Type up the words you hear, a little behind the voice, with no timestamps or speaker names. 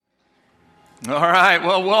All right,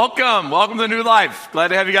 well, welcome. Welcome to New Life. Glad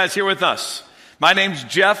to have you guys here with us. My name's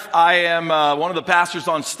Jeff. I am one of the pastors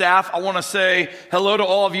on staff. I want to say hello to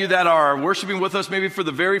all of you that are worshiping with us maybe for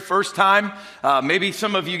the very first time. Maybe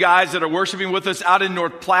some of you guys that are worshiping with us out in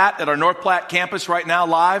North Platte at our North Platte campus right now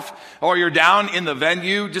live, or you're down in the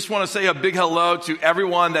venue. Just want to say a big hello to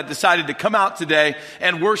everyone that decided to come out today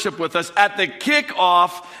and worship with us at the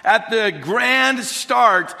kickoff, at the grand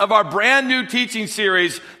start of our brand new teaching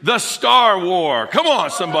series, The Star War. Come on,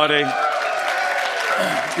 somebody.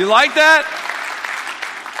 You like that?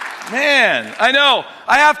 Man, I know.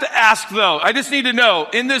 I have to ask, though. I just need to know,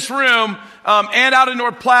 in this room and out in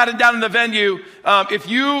North Platte and down in the venue, if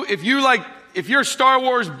you're a Star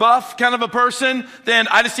Wars buff kind of a person, then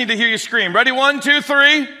I just need to hear you scream. Ready? 1, 2,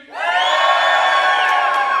 3.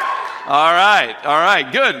 All right,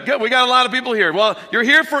 good. We got a lot of people here. Well, you're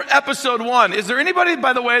here for episode 1. Is there anybody,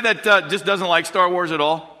 by the way, that just doesn't like Star Wars at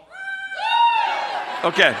all?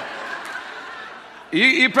 Okay.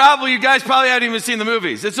 You guys probably haven't even seen the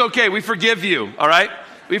movies. It's okay. We forgive you. All right.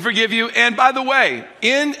 We forgive you. And by the way,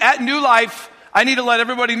 at New Life, I need to let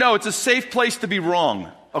everybody know it's a safe place to be wrong.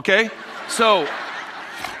 Okay. So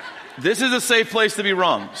this is a safe place to be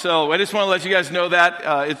wrong. So I just want to let you guys know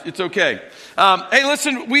that it's okay. Hey,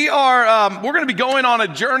 listen, we're going to be going on a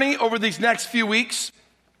journey over these next few weeks.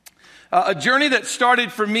 A journey that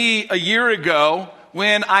started for me a year ago,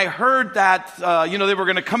 when I heard that, they were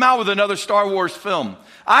going to come out with another Star Wars film.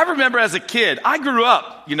 I remember as a kid, I grew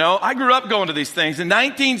up going to these things. In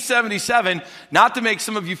 1977, not to make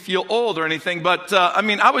some of you feel old or anything, but,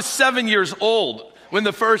 I was 7 years old when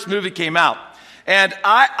the first movie came out. And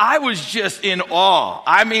I was just in awe.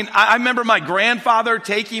 I remember my grandfather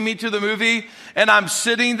taking me to the movie, and I'm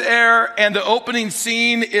sitting there, and the opening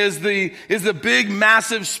scene is the big,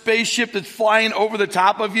 massive spaceship that's flying over the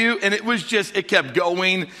top of you, and it kept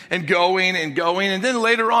going and going and going. And then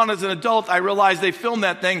later on, as an adult, I realized they filmed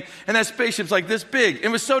that thing, and that spaceship's like this big. It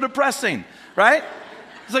was so depressing, right?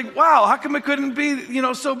 It's like, wow, how come it couldn't be,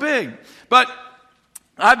 so big? But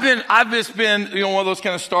I've just been, one of those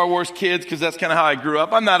kind of Star Wars kids, because that's kind of how I grew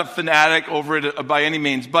up. I'm not a fanatic over it by any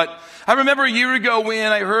means, but I remember a year ago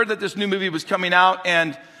when I heard that this new movie was coming out,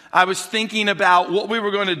 and I was thinking about what we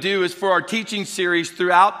were going to do is for our teaching series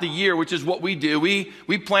throughout the year, which is what we do.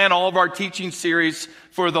 We plan all of our teaching series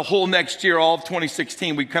for the whole next year, all of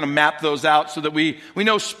 2016. We kind of map those out so that we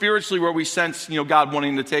know spiritually where we sense, God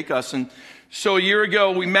wanting to take us. And so a year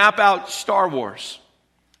ago, we map out Star Wars.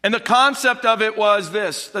 And the concept of it was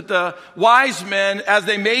this, that the wise men, as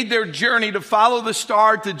they made their journey to follow the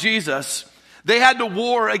star to Jesus, they had to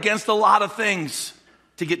war against a lot of things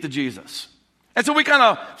to get to Jesus. And so we kind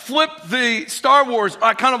of flip the Star Wars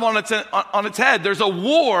kind of on its head. There's a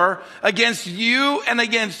war against you and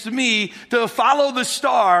against me to follow the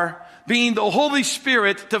star, being the Holy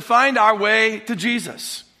Spirit, to find our way to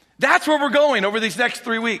Jesus. That's where we're going over these next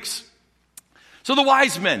 3 weeks. So the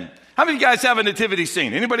wise men. How many of you guys have a nativity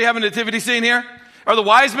scene? Anybody have a nativity scene here? Are the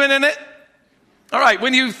wise men in it? All right,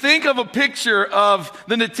 when you think of a picture of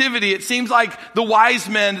the nativity, it seems like the wise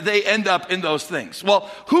men, they end up in those things. Well,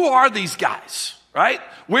 who are these guys, right?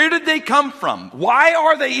 Where did they come from? Why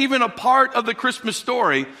are they even a part of the Christmas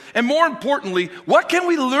story? And more importantly, what can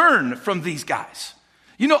we learn from these guys?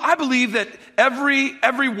 I believe that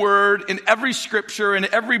every word in every scripture and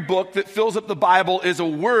every book that fills up the Bible is a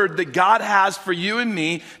word that God has for you and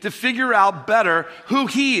me to figure out better who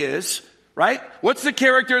He is, right? What's the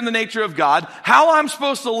character and the nature of God? How I'm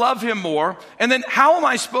supposed to love Him more, and then how am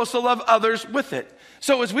I supposed to love others with it?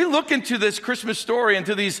 So as we look into this Christmas story,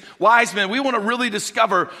 into these wise men, we want to really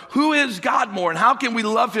discover who is God more and how can we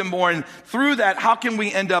love Him more, and through that, how can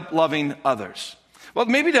we end up loving others? Well,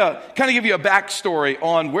 maybe to kind of give you a backstory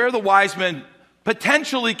on where the wise men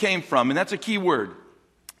potentially came from, and that's a key word,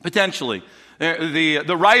 potentially.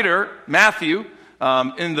 The writer, Matthew,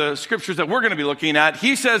 in the scriptures that we're going to be looking at,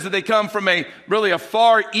 he says that they come from a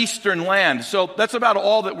far eastern land. So that's about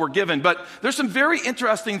all that we're given. But there's some very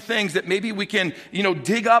interesting things that maybe we can,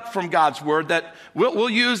 dig up from God's word that we'll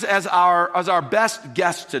use as our best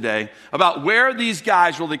guess today about where these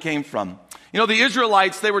guys really came from. The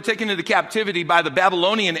Israelites, they were taken into captivity by the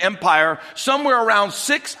Babylonian Empire somewhere around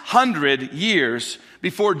 600 years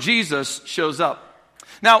before Jesus shows up.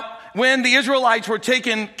 Now, when the Israelites were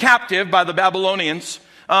taken captive by the Babylonians,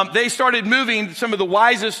 they started moving some of the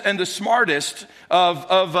wisest and the smartest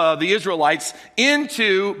of the Israelites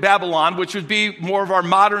into Babylon, which would be more of our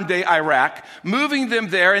modern day Iraq, moving them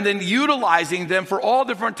there and then utilizing them for all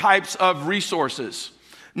different types of resources.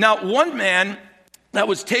 Now, one man that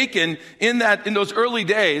was taken in those early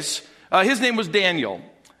days, his name was Daniel.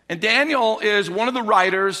 And Daniel is one of the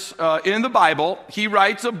writers in the Bible. He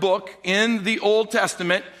writes a book in the Old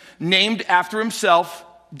Testament named after himself,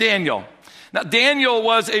 Daniel. Now, Daniel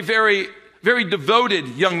was a very, very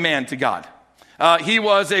devoted young man to God. He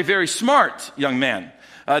was a very smart young man.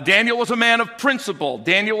 Daniel was a man of principle.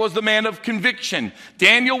 Daniel was the man of conviction.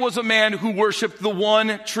 Daniel was a man who worshiped the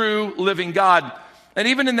one true living God. And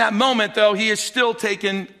even in that moment, though, he is still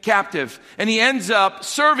taken captive. And he ends up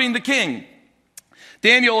serving the king.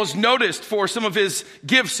 Daniel is noticed for some of his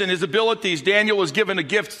gifts and his abilities. Daniel was given a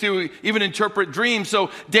gift to even interpret dreams. So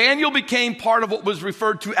Daniel became part of what was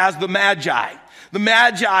referred to as the Magi. The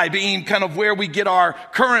Magi being kind of where we get our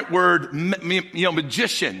current word,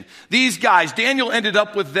 magician. These guys, Daniel ended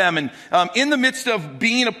up with them. And in the midst of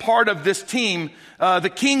being a part of this team,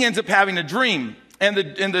 the king ends up having a dream. And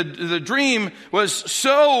the dream was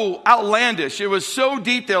so outlandish. It was so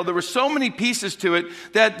detailed. There were so many pieces to it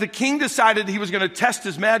that the king decided he was going to test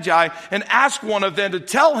his magi and ask one of them to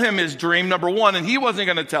tell him his dream, number one, and he wasn't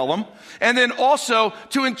going to tell him. And then also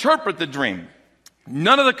to interpret the dream.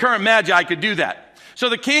 None of the current magi could do that. So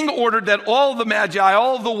the king ordered that all of the magi,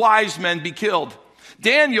 all of the wise men be killed.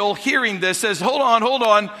 Daniel, hearing this, says, hold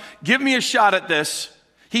on, give me a shot at this.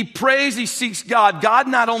 He prays, he seeks God. God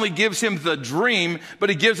not only gives him the dream, but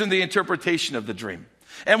he gives him the interpretation of the dream.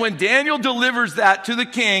 And when Daniel delivers that to the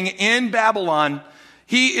king in Babylon,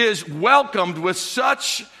 he is welcomed with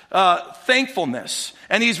such thankfulness.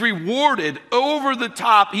 And he's rewarded over the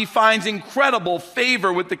top. He finds incredible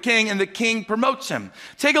favor with the king, and the king promotes him.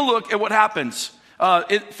 Take a look at what happens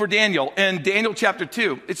for Daniel in Daniel chapter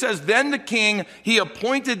 2. It says, then the king, he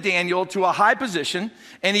appointed Daniel to a high position,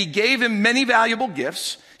 and he gave him many valuable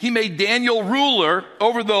gifts. He made Daniel ruler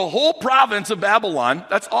over the whole province of Babylon.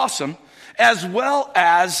 That's awesome. As well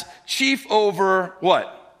as chief over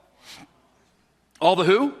what? All the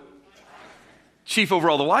who? Chief over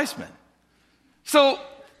all the wise men. So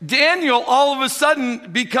Daniel all of a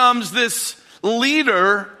sudden becomes this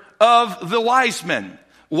leader of the wise men.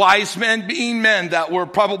 Wise men being men that were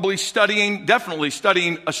probably definitely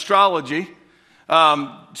studying astrology,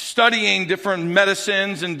 studying different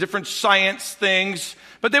medicines and different science things.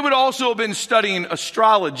 But they would also have been studying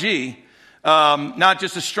astrology, not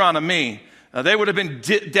just astronomy. They would have been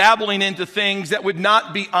dabbling into things that would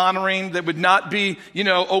not be honoring, that would not be,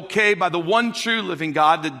 okay by the one true living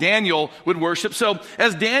God that Daniel would worship. So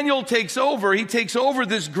as Daniel takes over, he takes over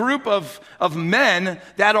this group of men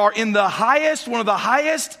that are in one of the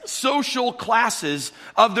highest social classes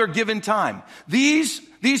of their given time. These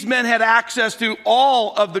men had access to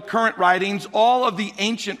all of the current writings, all of the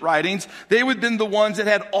ancient writings. They would have been the ones that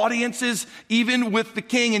had audiences even with the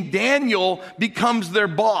king, and Daniel becomes their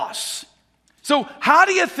boss. So how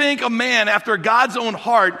do you think a man after God's own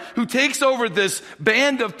heart who takes over this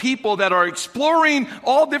band of people that are exploring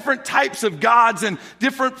all different types of gods and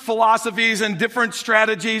different philosophies and different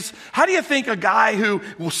strategies, how do you think a guy who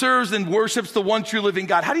serves and worships the one true living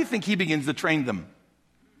God, how do you think he begins to train them?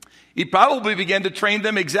 He probably began to train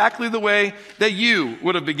them exactly the way that you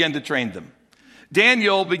would have begun to train them.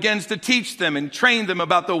 Daniel begins to teach them and train them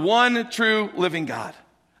about the one true living God.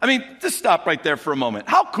 I mean, just stop right there for a moment.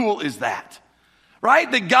 How cool is that?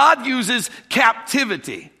 Right? That God uses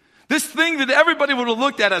captivity. This thing that everybody would have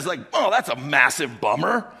looked at as like, oh, that's a massive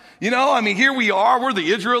bummer. Here we are, we're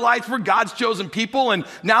the Israelites, we're God's chosen people, and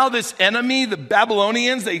now this enemy, the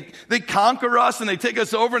Babylonians, they conquer us and they take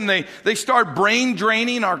us over and they start brain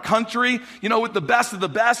draining our country, with the best of the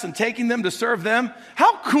best and taking them to serve them.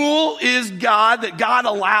 How cool is God that God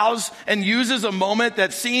allows and uses a moment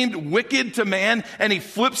that seemed wicked to man, and he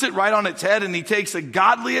flips it right on its head, and he takes the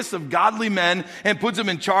godliest of godly men and puts them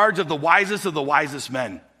in charge of the wisest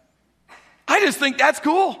men. I just think that's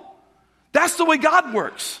cool. That's the way God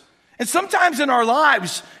works. And sometimes in our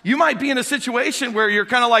lives, you might be in a situation where you're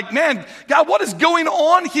kind of like, man, God, what is going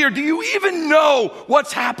on here? Do you even know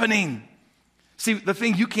what's happening? See, the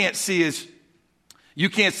thing you can't see is you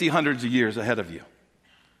can't see hundreds of years ahead of you.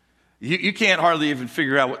 You can't hardly even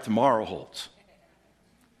figure out what tomorrow holds,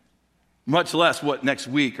 much less what next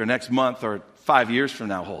week or next month or 5 years from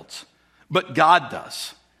now holds. But God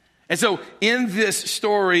does. And so in this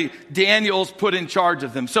story, Daniel's put in charge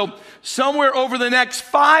of them. So somewhere over the next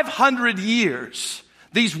 500 years,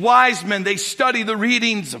 these wise men, they study the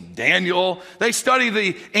readings of Daniel. They study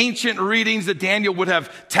the ancient readings that Daniel would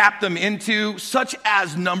have tapped them into, such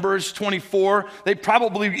as Numbers 24. They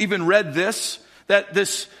probably even read this. that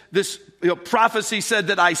this prophecy said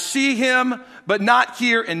that I see him, but not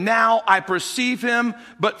here and now. I perceive him,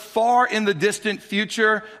 but far in the distant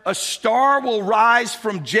future. A star will rise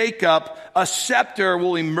from Jacob. A scepter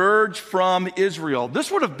will emerge from Israel.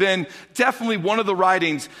 This would have been definitely one of the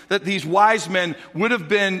writings that these wise men would have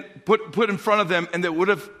been put in front of them and that would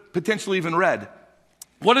have potentially even read.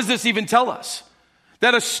 What does this even tell us?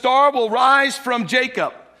 That a star will rise from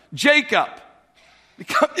Jacob. Jacob,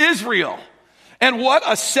 become Israel. And what?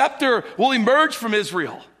 A scepter will emerge from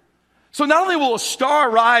Israel. So not only will a star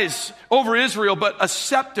rise over Israel, but a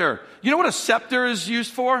scepter. You know what a scepter is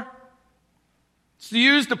used for? It's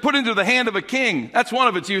used to put into the hand of a king. That's one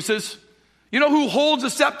of its uses. You know who holds a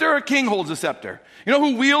scepter? A king holds a scepter. You know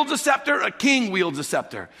who wields a scepter? A king wields a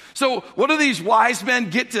scepter. So what do these wise men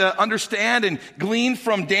get to understand and glean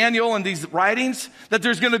from Daniel and these writings? That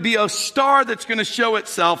there's going to be a star that's going to show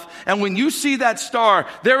itself. And when you see that star,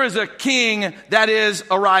 there is a king that is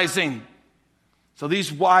arising. So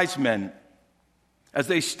these wise men, as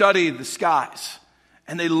they study the skies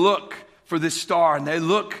and they look for this star and they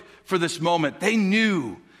look for this moment, they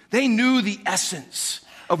knew the essence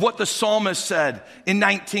of what the psalmist said in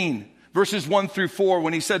 19, verses 1 through 4,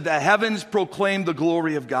 when he said, the heavens proclaim the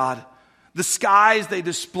glory of God. The skies, they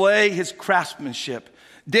display his craftsmanship.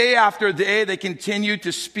 Day after day, they continue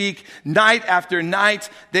to speak. Night after night,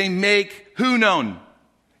 they make who known?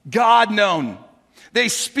 God known. They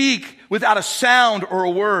speak without a sound or a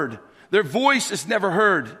word. Their voice is never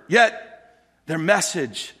heard, yet their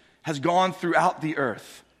message has gone throughout the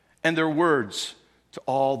earth and their words to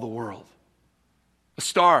all the world. A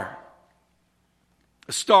star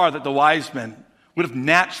that the wise men would have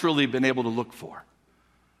naturally been able to look for.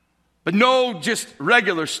 But no just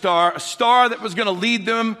regular star, a star that was going to lead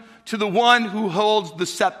them to the one who holds the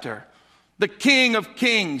scepter, the King of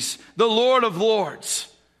Kings, the Lord of Lords.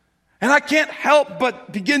 And I can't help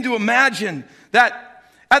but begin to imagine that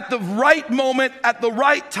at the right moment, at the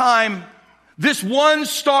right time, this one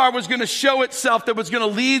star was going to show itself that was going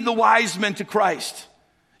to lead the wise men to Christ.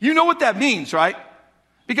 You know what that means, right?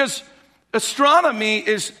 Because astronomy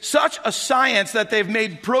is such a science that they've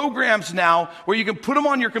made programs now where you can put them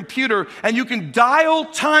on your computer and you can dial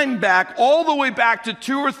time back all the way back to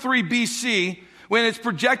 2 or 3 BC when it's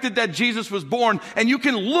projected that Jesus was born, and you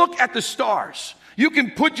can look at the stars. You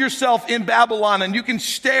can put yourself in Babylon and you can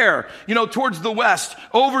stare, towards the west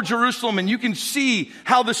over Jerusalem, and you can see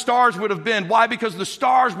how the stars would have been. Why? Because the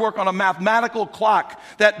stars work on a mathematical clock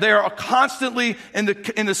that they are constantly in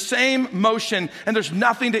the same motion, and there's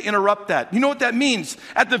nothing to interrupt that. You know what that means?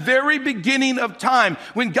 At the very beginning of time,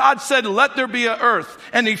 when God said, let there be an earth,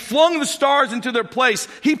 and he flung the stars into their place,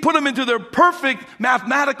 he put them into their perfect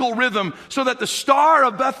mathematical rhythm so that the star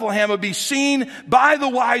of Bethlehem would be seen by the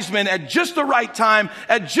wise men at just the right time,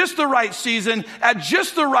 at just the right season, at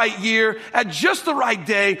just the right year, at just the right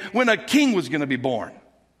day when a king was going to be born.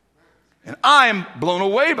 And I'm blown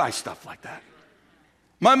away by stuff like that.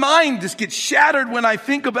 My mind just gets shattered when I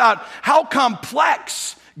think about how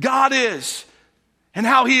complex God is and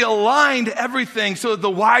how he aligned everything so that the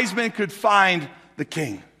wise men could find the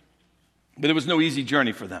king. But it was no easy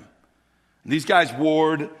journey for them. And these guys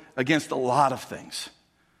warred against a lot of things.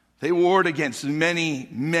 They warred against many,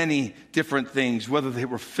 many different things, whether they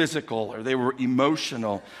were physical or they were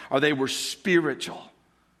emotional or they were spiritual,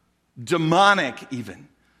 demonic even.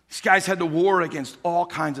 These guys had to war against all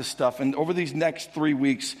kinds of stuff. And over these next 3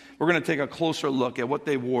 weeks, we're going to take a closer look at what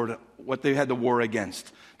they had to war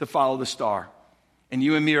against to follow the star. And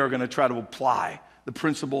you and me are going to try to apply the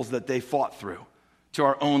principles that they fought through to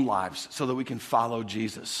our own lives so that we can follow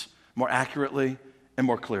Jesus more accurately and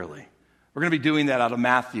more clearly. We're going to be doing that out of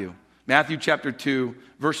Matthew chapter 2,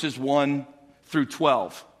 verses 1 through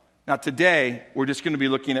 12. Now today, we're just going to be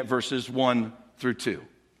looking at verses 1 through 2.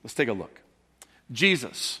 Let's take a look.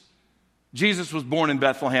 Jesus was born in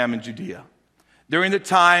Bethlehem in Judea during the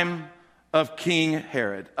time of King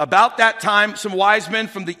Herod. About that time, some wise men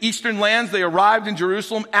from the eastern lands, they arrived in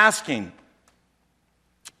Jerusalem asking,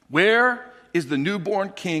 where is the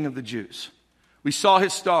newborn king of the Jews? We saw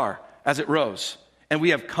his star as it rose, and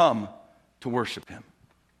we have come to worship him.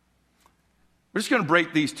 We're just going to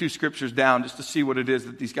break these 2 scriptures down just to see what it is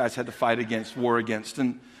that these guys had to fight against, war against.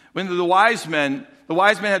 And when the wise men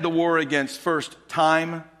had to war against first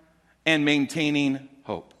time and maintaining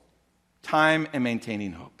hope. Time and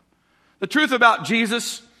maintaining hope. The truth about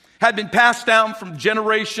Jesus had been passed down from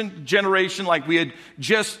generation to generation, like we had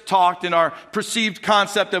just talked in our perceived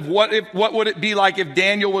concept of what would it be like if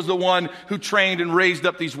Daniel was the one who trained and raised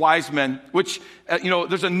up these wise men, which,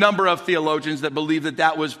 there's a number of theologians that believe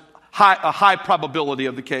that was a high probability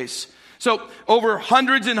of the case. So over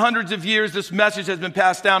hundreds and hundreds of years, this message has been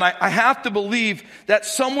passed down. I have to believe that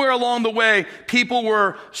somewhere along the way, people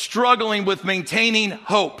were struggling with maintaining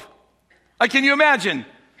hope. Like, can you imagine?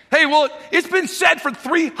 Hey, well, it's been said for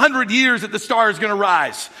 300 years that the star is going to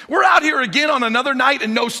rise. We're out here again on another night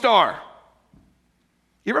and no star.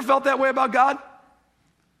 You ever felt that way about God?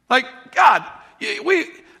 Like, God,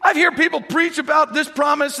 I've heard people preach about this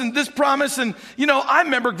promise, and, you know, I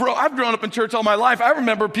remember, I've grown up in church all my life. I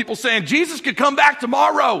remember people saying, Jesus could come back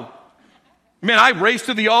tomorrow. Man, I race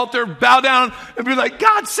to the altar, bow down, and be like,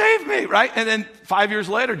 God, save me, right? And then 5 years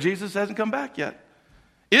later, Jesus hasn't come back yet.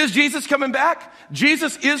 Is Jesus coming back?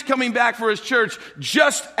 Jesus is coming back for his church,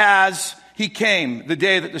 just as he came the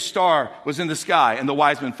day that the star was in the sky and the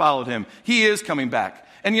wise men followed him. He is coming back.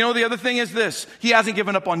 And you know, the other thing is this, he hasn't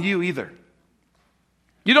given up on you either.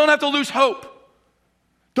 You don't have to lose hope.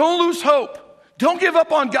 Don't lose hope. Don't give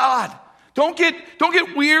up on God. Don't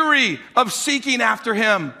get weary of seeking after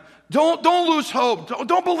him. Don't lose hope.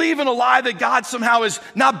 Don't believe in a lie that God somehow is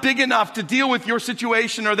not big enough to deal with your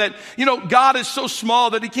situation, or that, you know, God is so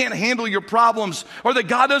small that he can't handle your problems, or that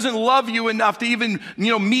God doesn't love you enough to even,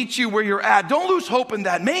 you know, meet you where you're at. Don't lose hope in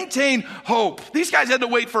that. Maintain hope. These guys had to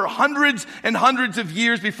wait for hundreds and hundreds of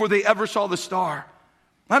years before they ever saw the star.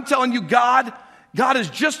 I'm telling you, God is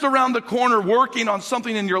just around the corner working on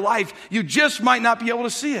something in your life. You just might not be able to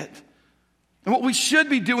see it. And what we should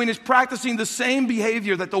be doing is practicing the same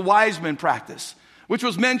behavior that the wise men practiced, which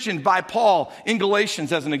was mentioned by Paul in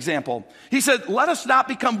Galatians as an example. He said, let us not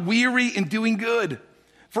become weary in doing good,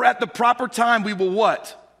 for at the proper time we will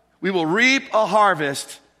what? We will reap a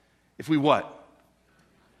harvest if we what?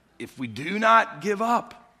 If we do not give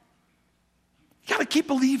up. You got to keep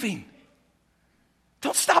believing.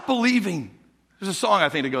 Don't stop believing. There's a song I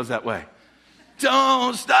think that goes that way.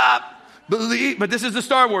 Don't stop believe, but this is the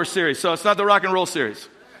Star Wars series, so it's not the rock and roll series.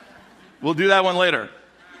 We'll do that one later.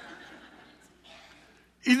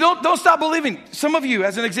 You don't stop believing. Some of you,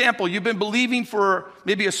 as an example, you've been believing for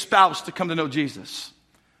maybe a spouse to come to know Jesus,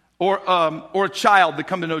 or a child to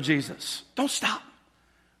come to know Jesus. Don't stop.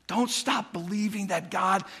 Don't stop believing that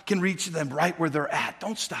God can reach them right where they're at.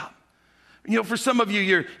 Don't stop. You know, for some of you,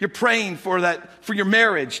 you're praying for your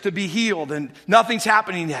marriage to be healed, and nothing's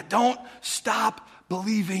happening yet. Don't stop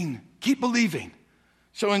believing. Keep believing.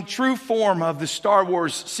 So in true form of the Star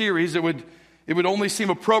Wars series, it would only seem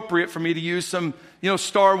appropriate for me to use some, you know,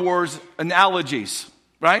 Star Wars analogies,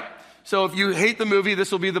 right? So if you hate the movie,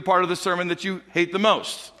 this will be the part of the sermon that you hate the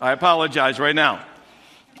most. I apologize right now.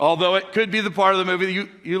 Although it could be the part of the movie that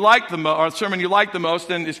you like the most, or the sermon you like the most,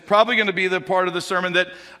 and it's probably going to be the part of the sermon that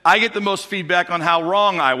I get the most feedback on how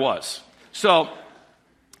wrong I was. So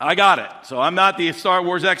I got it. So I'm not the Star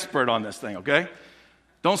Wars expert on this thing, okay?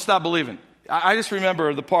 Don't stop believing. I just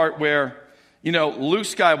remember the part where, you know, Luke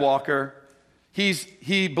Skywalker,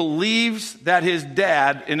 he believes that his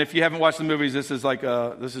dad, and if you haven't watched the movies, this is like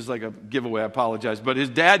a giveaway, I apologize, but his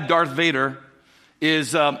dad, Darth Vader,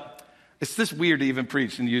 is, it's this weird to even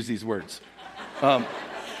preach and use these words.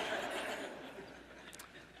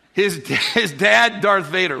 His dad, Darth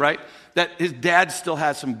Vader, right? That his dad still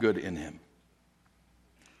has some good in him.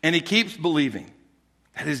 And he keeps believing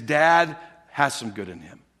that his dad has some good in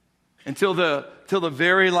him. Until the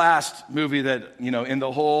very last movie that, you know, in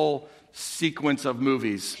the whole sequence of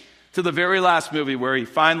movies, to the very last movie where he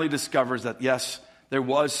finally discovers that, yes, there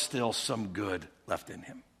was still some good left in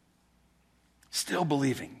him. Still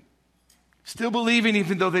believing. Still believing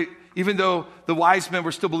even though the wise men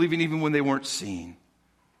were still believing even when they weren't seeing.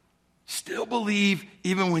 Still believe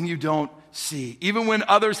even when you don't see. Even when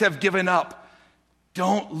others have given up.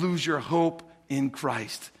 Don't lose your hope in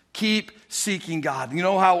Christ. Keep seeking God. You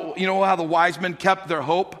know how the wise men kept their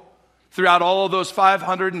hope throughout all of those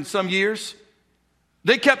 500 and some years?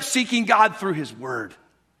 They kept seeking God through his word.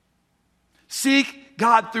 Seek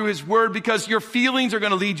God through his word, because your feelings are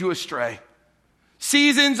going to lead you astray.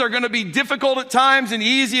 Seasons are going to be difficult at times and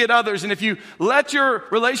easy at others. And if you let your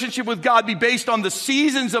relationship with God be based on the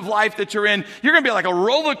seasons of life that you're in, you're going to be like a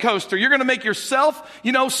roller coaster. You're going to make yourself,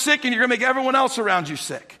 you know, sick, and you're going to make everyone else around you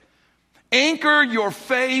sick. Anchor your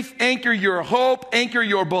faith, anchor your hope, anchor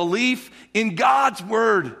your belief in God's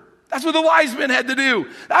word. That's what the wise men had to do.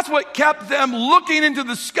 That's what kept them looking into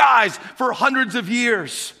the skies for hundreds of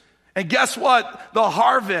years. And guess what? The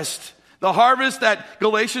harvest that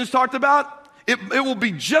Galatians talked about, it will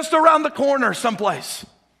be just around the corner someplace.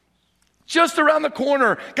 Just around the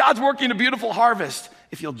corner. God's working a beautiful harvest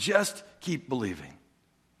if you'll just keep believing.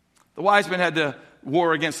 The wise men had to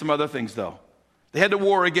war against some other things, though. They had to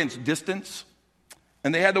war against distance,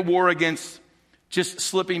 and they had to war against just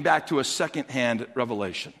slipping back to a second-hand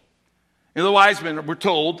revelation. And the wise men, we're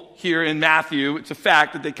told here in Matthew, it's a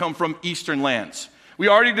fact that they come from eastern lands. We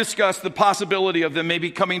already discussed the possibility of them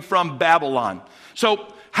maybe coming from Babylon. So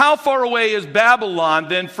how far away is Babylon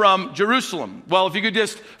then from Jerusalem? Well, if you could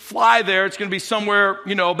just fly there, it's going to be somewhere,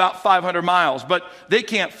 about 500 miles. But they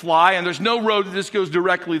can't fly, and there's no road that just goes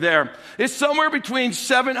directly there. It's somewhere between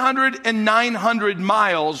 700 and 900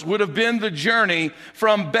 miles would have been the journey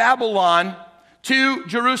from Babylon to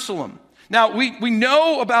Jerusalem. Now, we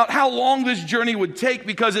know about how long this journey would take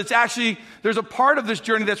because there's a part of this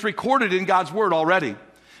journey that's recorded in God's Word already.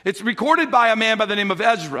 It's recorded by a man by the name of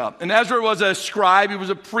Ezra. And Ezra was a scribe, he was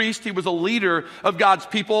a priest, he was a leader of God's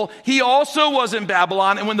people. He also was in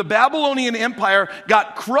Babylon, and when the Babylonian Empire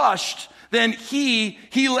got crushed, then he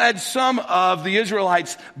led some of the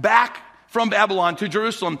Israelites back from Babylon to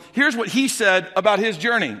Jerusalem. Here's what he said about his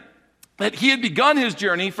journey. That he had begun his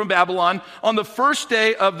journey from Babylon on the first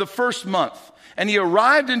day of the first month. And he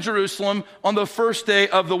arrived in Jerusalem on the first day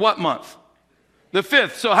of the what month? The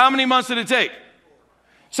 5th. So how many months did it take?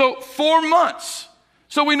 So 4 months.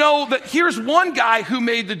 So we know that here's one guy who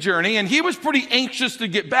made the journey, and he was pretty anxious to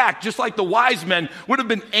get back, just like the wise men would have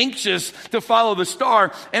been anxious to follow the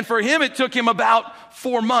star. And for him, it took him about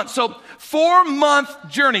 4 months. So 4-month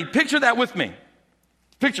journey. Picture that with me.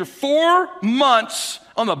 Picture 4 months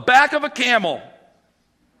on the back of a camel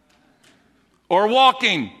or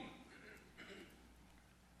walking.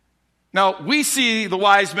 Now, we see the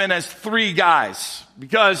wise men as 3 guys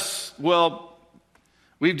because,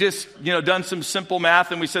 we've just, done some simple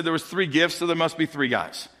math and we said there was 3 gifts, so there must be 3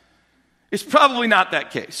 guys. It's probably not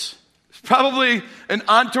that case. It's probably an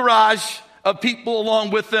entourage of people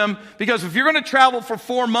along with them because if you're going to travel for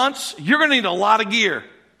 4 months, you're going to need a lot of gear.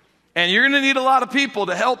 And you're going to need a lot of people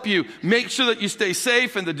to help you make sure that you stay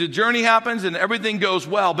safe and that the journey happens and everything goes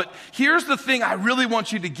well. But here's the thing I really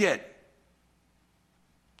want you to get.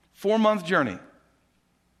 4-month journey.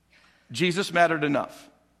 Jesus mattered enough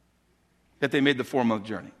that they made the 4-month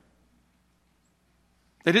journey.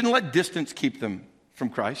 They didn't let distance keep them from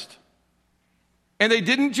Christ. And they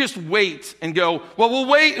didn't just wait and go, we'll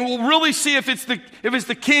wait and we'll really see if it's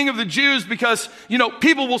the king of the Jews because,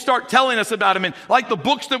 people will start telling us about him. And like the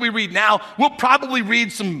books that we read now, we'll probably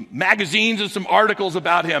read some magazines and some articles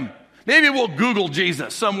about him. Maybe we'll Google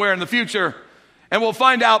Jesus somewhere in the future and we'll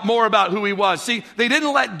find out more about who he was. See, they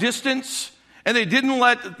didn't let distance and they didn't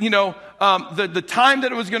let, the time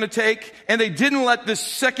that it was going to take, and they didn't let this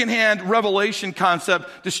secondhand revelation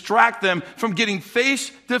concept distract them from getting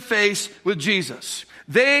face to face with Jesus.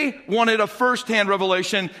 They wanted a firsthand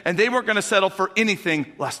revelation, and they weren't going to settle for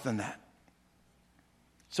anything less than that.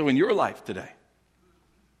 So in your life today,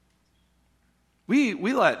 we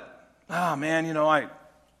had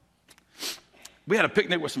a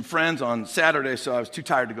picnic with some friends on Saturday, so I was too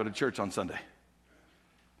tired to go to church on Sunday.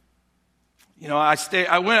 We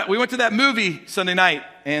went to that movie Sunday night,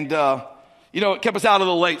 and, it kept us out a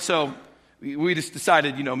little late, so we just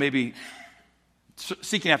decided, maybe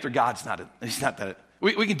seeking after God's it's not that.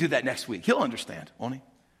 We can do that next week. He'll understand, won't he?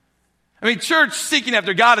 I mean, church, seeking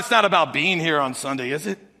after God, it's not about being here on Sunday, is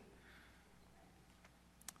it?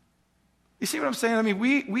 You see what I'm saying? I mean,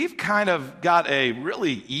 we've kind of got a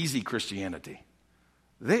really easy Christianity.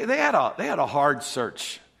 They had a hard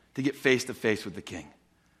search to get face to face with the King.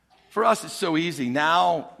 For us, it's so easy.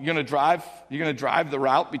 Now, you're going to drive the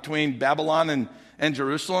route between Babylon and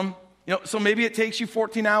Jerusalem. So maybe it takes you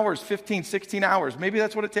 14 hours, 15, 16 hours. Maybe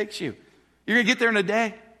that's what it takes you. You're going to get there in a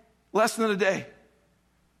day, less than a day.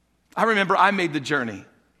 I remember I made the journey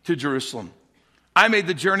to Jerusalem. I made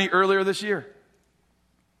the journey earlier this year.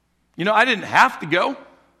 I didn't have to go.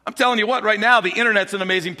 I'm telling you what, right now, the internet's an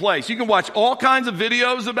amazing place. You can watch all kinds of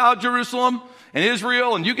videos about Jerusalem and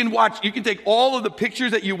Israel, and you can take all of the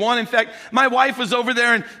pictures that you want. In fact, my wife was over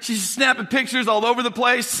there and she's snapping pictures all over the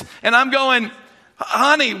place. And I'm going,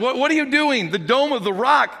 honey, what are you doing? The Dome of the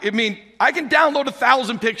Rock. I mean, I can download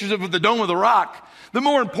 1,000 pictures of the Dome of the Rock. The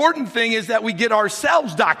more important thing is that we get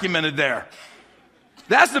ourselves documented there.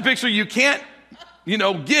 That's the picture you can't,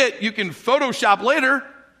 get. You can Photoshop later.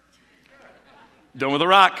 Dome of the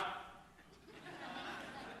Rock.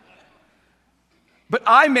 But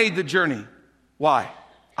I made the journey. Why?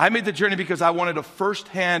 I made the journey because I wanted a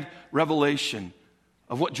firsthand revelation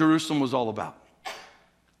of what Jerusalem was all about.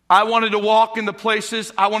 I wanted to walk in the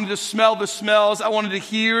places. I wanted to smell the smells. I wanted to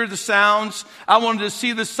hear the sounds. I wanted to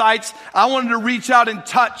see the sights. I wanted to reach out and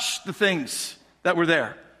touch the things that were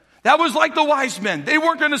there. That was like the wise men. They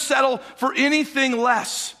weren't going to settle for anything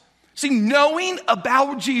less. See, knowing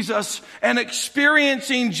about Jesus and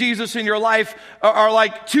experiencing Jesus in your life are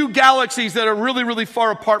like 2 galaxies that are really, really far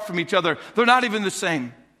apart from each other. They're not even the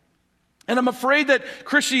same. And I'm afraid that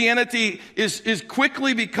Christianity is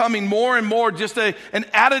quickly becoming more and more just an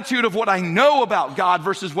attitude of what I know about God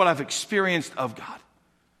versus what I've experienced of God.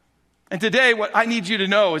 And today, what I need you to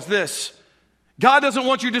know is this. God doesn't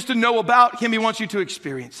want you just to know about him. He wants you to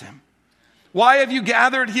experience him. Why have you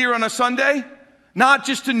gathered here on a Sunday? Not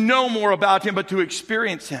just to know more about him, but to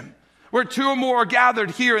experience him. Where two or more are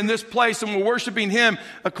gathered here in this place and we're worshiping him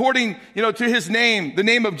according, to his name, the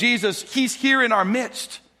name of Jesus, he's here in our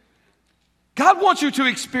midst. God wants you to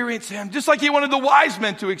experience him, just like he wanted the wise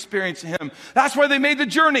men to experience him. That's why they made the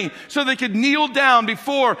journey, so they could kneel down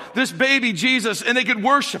before this baby Jesus and they could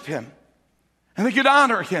worship him. And they could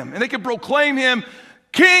honor him. And they could proclaim him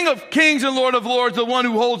King of kings and Lord of lords, the one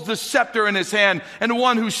who holds the scepter in his hand and the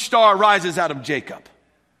one whose star rises out of Jacob.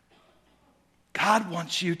 God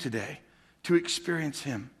wants you today to experience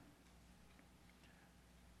him.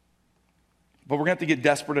 But we're going to have to get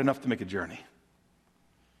desperate enough to make a journey.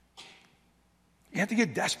 You have to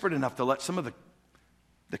get desperate enough to let some of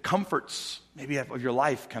the comforts maybe of your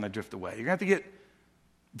life kind of drift away. You're going to have to get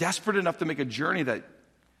desperate enough to make a journey that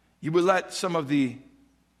you would let some of the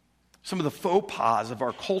faux pas of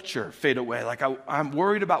our culture fade away. Like I'm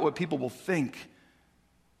worried about what people will think,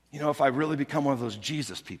 if I really become one of those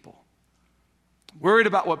Jesus people. Worried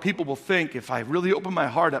about what people will think if I really open my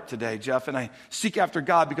heart up today, Jeff, and I seek after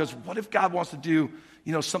God, because what if God wants to do,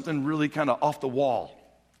 something really kind of off the wall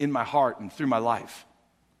in my heart and through my life?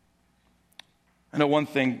 I know one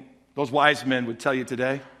thing those wise men would tell you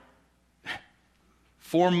today.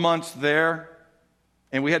 4 months there,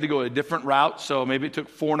 and we had to go a different route, so maybe it took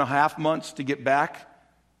 4.5 months to get back.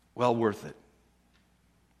 Well worth it.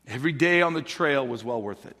 Every day on the trail was well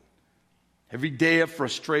worth it. Every day of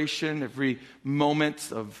frustration, every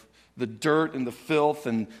moment of the dirt and the filth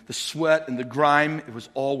and the sweat and the grime, it was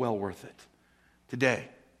all well worth it. Today,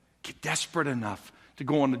 get desperate enough to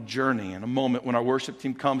go on a journey in a moment when our worship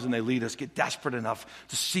team comes and they lead us. Get desperate enough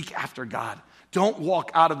to seek after God. Don't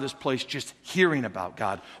walk out of this place just hearing about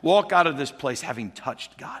God. Walk out of this place having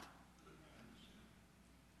touched God.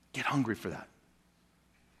 Get hungry for that.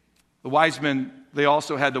 The wise men, they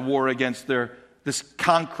also had to war against this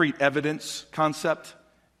concrete evidence concept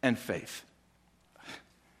and faith.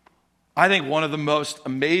 I think one of the most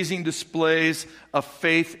amazing displays of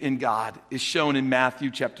faith in God is shown in Matthew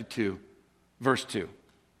chapter 2, verse 2,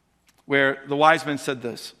 where the wise men said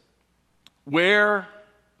this. In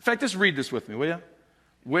fact, just read this with me, will you?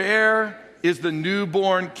 Where is the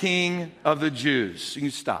newborn king of the Jews? You can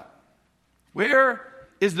stop. Where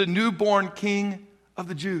is the newborn king of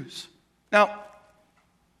the Jews? Now,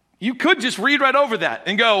 you could just read right over that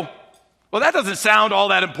and go, well, that doesn't sound all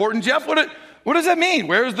that important, Jeff. What does that mean?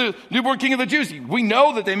 Where is the newborn king of the Jews? We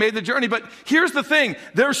know that they made the journey, but here's the thing.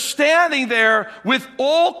 They're standing there with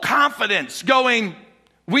all confidence going,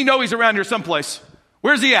 we know he's around here someplace.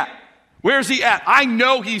 Where's he at? Where's he at? I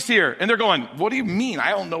know he's here. And they're going, what do you mean?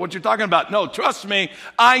 I don't know what you're talking about. No, trust me.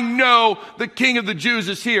 I know the king of the Jews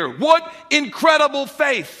is here. What incredible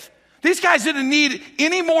faith. These guys didn't need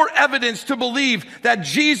any more evidence to believe that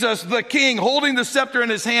Jesus, the king, holding the scepter in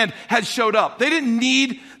his hand, had showed up. They didn't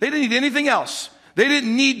need anything else. They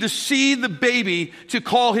didn't need to see the baby to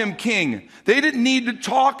call him king. They didn't need to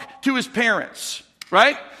talk to his parents,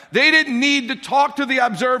 right? They didn't need to talk to the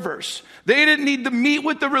observers. They didn't need to meet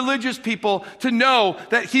with the religious people to know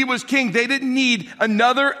that he was king. They didn't need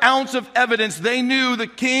another ounce of evidence. They knew the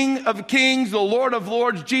King of Kings, the Lord of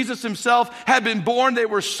Lords, Jesus himself had been born. They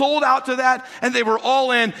were sold out to that and they were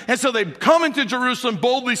all in. And so they come into Jerusalem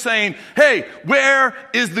boldly saying, hey, where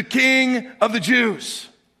is the King of the Jews?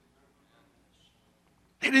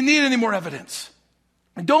 They didn't need any more evidence.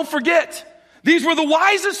 And don't forget, these were the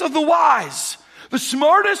wisest of the wise. The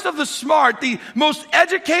smartest of the smart, the most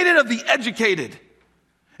educated of the educated.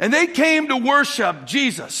 And they came to worship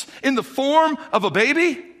Jesus in the form of a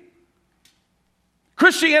baby.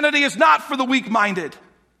 Christianity is not for the weak-minded.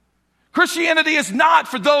 Christianity is not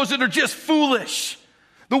for those that are just foolish.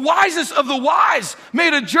 The wisest of the wise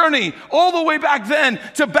made a journey all the way back then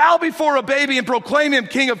to bow before a baby and proclaim him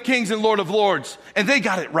King of Kings and Lord of Lords. And they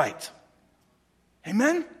got it right.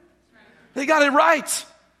 Amen? They got it right.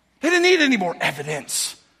 They didn't need any more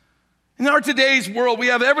evidence. In our today's world, we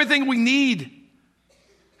have everything we need.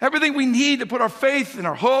 Everything we need to put our faith and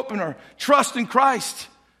our hope and our trust in Christ.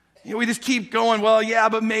 We just keep going, well, yeah,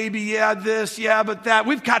 but maybe, yeah, this, yeah, but that.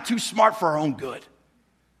 We've got too smart for our own good.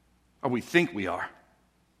 Or we think we are.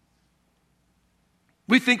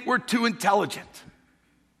 We think we're too intelligent.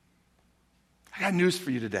 I got news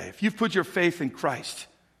for you today. If you've put your faith in Christ,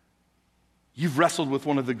 you've wrestled with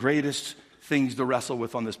one of the greatest things to wrestle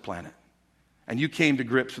with on this planet. and you came to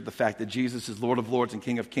grips with the fact that Jesus is Lord of Lords and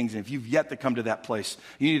King of Kings, and if you've yet to come to that place,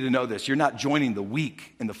 you need to know this. You're not joining the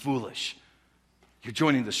weak and the foolish. You're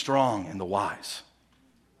joining the strong and the wise.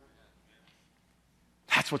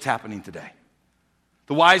 That's what's happening today.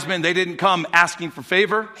 The wise men, they didn't come asking for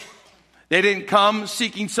favor. They didn't come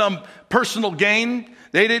seeking some personal gain.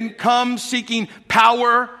 They didn't come seeking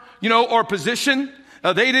power, or position.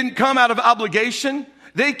 They didn't come out of obligation.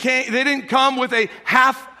 They didn't come with a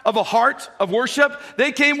half of a heart of worship.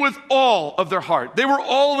 They came with all of their heart. They were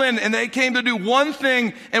all in, and they came to do one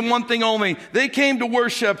thing and one thing only. They came to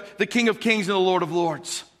worship the King of Kings and the Lord of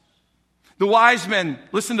Lords. The wise men,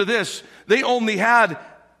 listen to this, they only had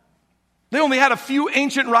a few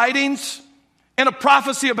ancient writings and a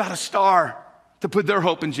prophecy about a star to put their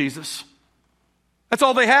hope in Jesus. That's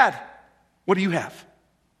all they had. What do you have?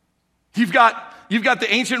 You've got the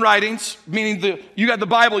ancient writings, meaning you got the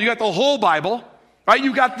Bible, you got the whole Bible, right?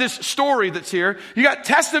 You got this story that's here. You got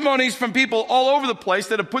testimonies from people all over the place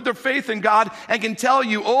that have put their faith in God and can tell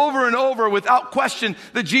you over and over without question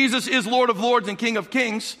that Jesus is Lord of Lords and King of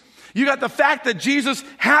Kings. You got the fact that Jesus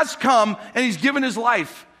has come and he's given his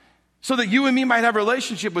life so that you and me might have a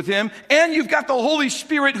relationship with him. And you've got the Holy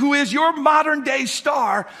Spirit, who is your modern day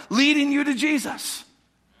star, leading you to Jesus.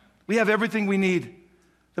 We have everything we need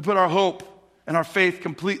to put our hope and our faith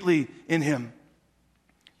completely in him.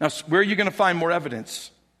 Now, where are you going to find more evidence?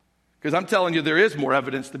 Because I'm telling you, there is more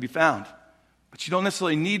evidence to be found. But you don't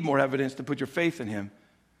necessarily need more evidence to put your faith in him.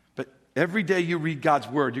 But every day you read God's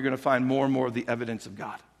word, you're going to find more and more of the evidence of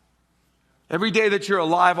God. Every day that you're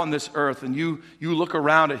alive on this earth and you look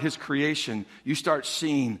around at his creation, you start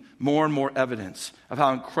seeing more and more evidence of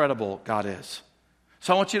how incredible God is.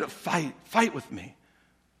 So I want you to fight with me.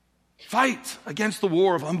 Fight against the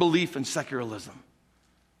war of unbelief and secularism.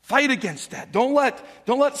 Fight against that. Don't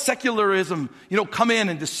let secularism, come in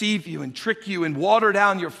and deceive you and trick you and water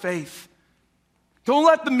down your faith. Don't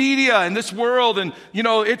let the media and this world and,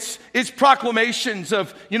 its proclamations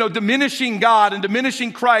of, diminishing God and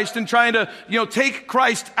diminishing Christ and trying to, take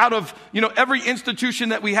Christ out of, every institution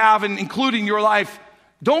that we have, and including your life.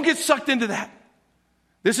 Don't get sucked into that.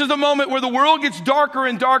 This is the moment where the world gets darker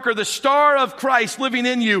and darker. The star of Christ living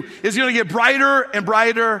in you is going to get brighter and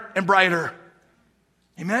brighter and brighter.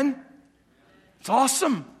 Amen? It's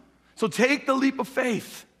awesome. So take the leap of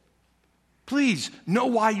faith. Please know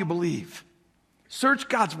why you believe. Search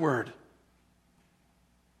God's word.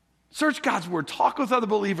 Search God's word. Talk with other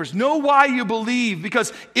believers. Know why you believe,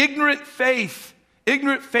 because ignorant faith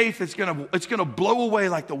is going to blow away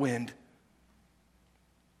like the wind.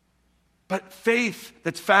 But faith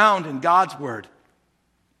that's found in God's word,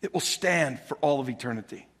 it will stand for all of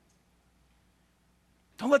eternity.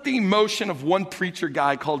 Don't let the emotion of one preacher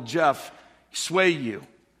guy called Jeff sway you,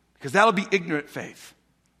 because that'll be ignorant faith.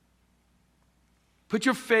 Put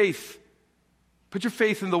your faith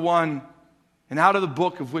in the one and out of the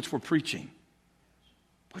book of which we're preaching.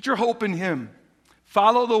 Put your hope in him.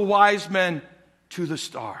 Follow the wise men to the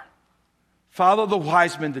star. Follow the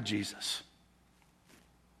wise men to Jesus.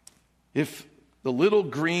 If the little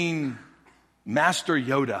green Master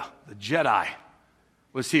Yoda, the Jedi,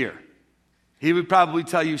 was here, he would probably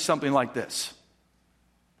tell you something like this.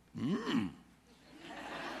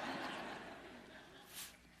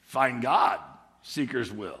 Find God,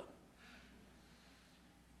 seekers will.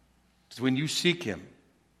 Because when you seek him,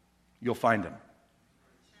 you'll find him.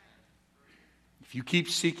 If you keep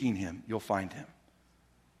seeking him, you'll find him.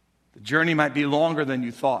 The journey might be longer than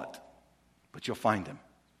you thought, but you'll find him.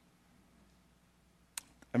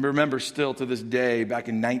 I remember still to this day, back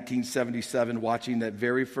in 1977, watching that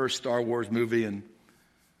very first Star Wars movie, and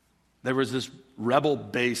there was this rebel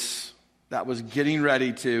base that was getting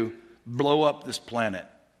ready to blow up this planet.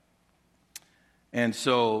 And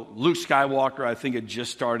so Luke Skywalker, I think, had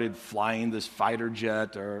just started flying this fighter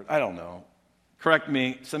jet, or I don't know. Correct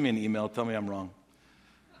me, send me an email, tell me I'm wrong.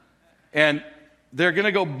 And they're going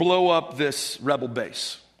to go blow up this rebel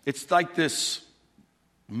base. It's like this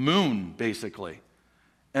moon, basically.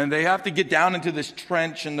 And they have to get down into this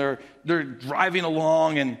trench, and they're driving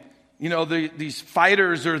along, and these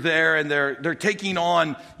fighters are there, and they're taking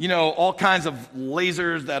on all kinds of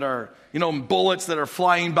lasers that are bullets that are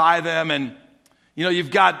flying by them, and you've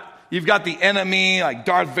got the enemy like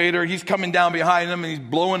Darth Vader. He's coming down behind them and he's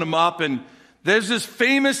blowing them up. And there's this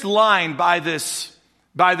famous line by this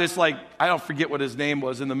like, I don't forget what his name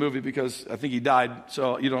was in the movie because I think he died.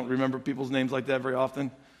 So you don't remember people's names like that very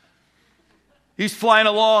often. He's flying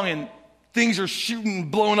along and things are shooting,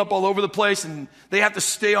 blowing up all over the place, and they have to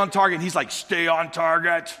stay on target. And he's like, stay on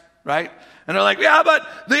target, right? And they're like, yeah, but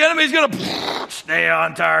the enemy's going to stay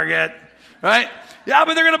on target, right? Yeah,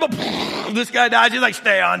 but they're going to, this guy dies. He's like,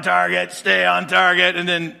 stay on target, stay on target. And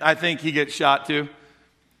then I think he gets shot too.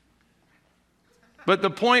 But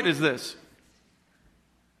the point is this.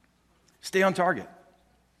 Stay on target.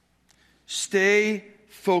 Stay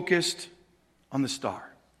focused on the star.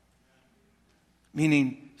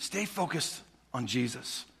 Meaning, stay focused on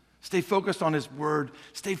Jesus. Stay focused on His Word.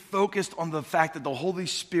 Stay focused on the fact that the Holy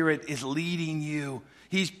Spirit is leading you.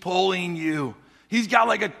 He's pulling you. He's got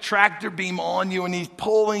like a tractor beam on you, and He's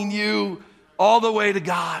pulling you all the way to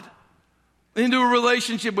God, into a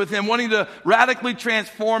relationship with Him, wanting to radically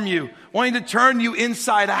transform you, wanting to turn you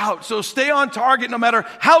inside out. So stay on target no matter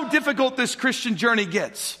how difficult this Christian journey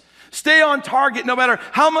gets. Stay on target no matter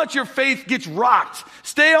how much your faith gets rocked.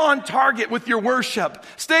 Stay on target with your worship.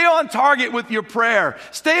 Stay on target with your prayer.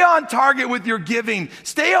 Stay on target with your giving.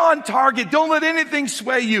 Stay on target. Don't let anything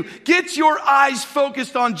sway you. Get your eyes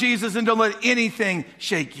focused on Jesus and don't let anything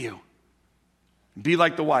shake you. Be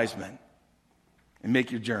like the wise men and make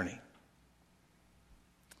your journey.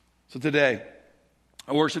 So today,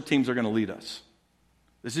 our worship teams are going to lead us.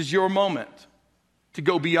 This is your moment to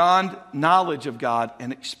go beyond knowledge of God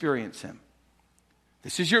and experience Him.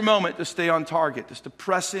 This is your moment to stay on target, just to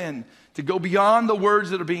press in, to go beyond the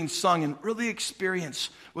words that are being sung and really experience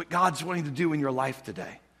what God's wanting to do in your life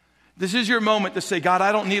today. This is your moment to say, God,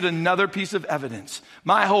 I don't need another piece of evidence.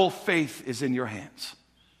 My whole faith is in your hands.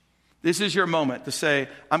 This is your moment to say,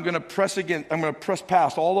 I'm going to press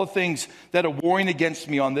past all the things that are warring against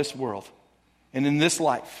me on this world and in this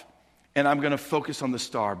life. And I'm going to focus on the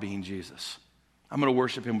star being Jesus. I'm going to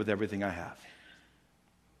worship Him with everything I have.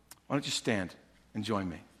 Why don't you stand and join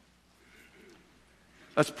me?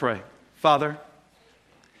 Let's pray. Father,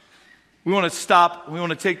 we want to stop. We want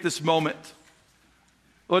to take this moment,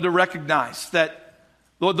 Lord, to recognize that,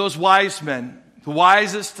 Lord, those wise men, the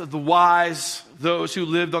wisest of the wise, those who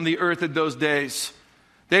lived on the earth in those days,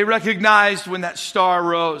 they recognized when that star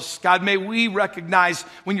rose. God, may we recognize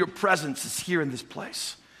when your presence is here in this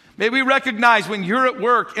place. May we recognize when you're at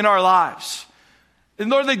work in our lives. And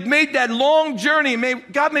Lord, they made that long journey.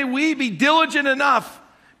 God, may we be diligent enough,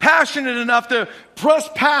 passionate enough to press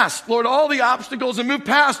past, Lord, all the obstacles and move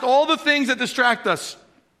past all the things that distract us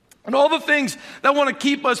and all the things that want to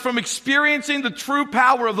keep us from experiencing the true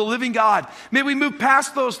power of the living God. May we move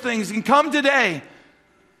past those things and come today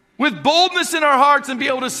with boldness in our hearts and be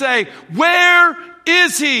able to say, where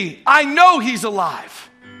is He? I know He's alive.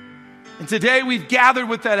 And today we've gathered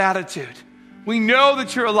with that attitude. We know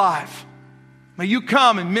that you're alive. May you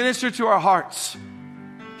come and minister to our hearts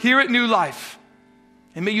here at New Life.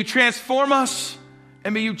 And may you transform us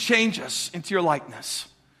and may you change us into your likeness.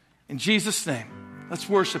 In Jesus' name, let's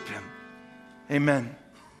worship Him. Amen.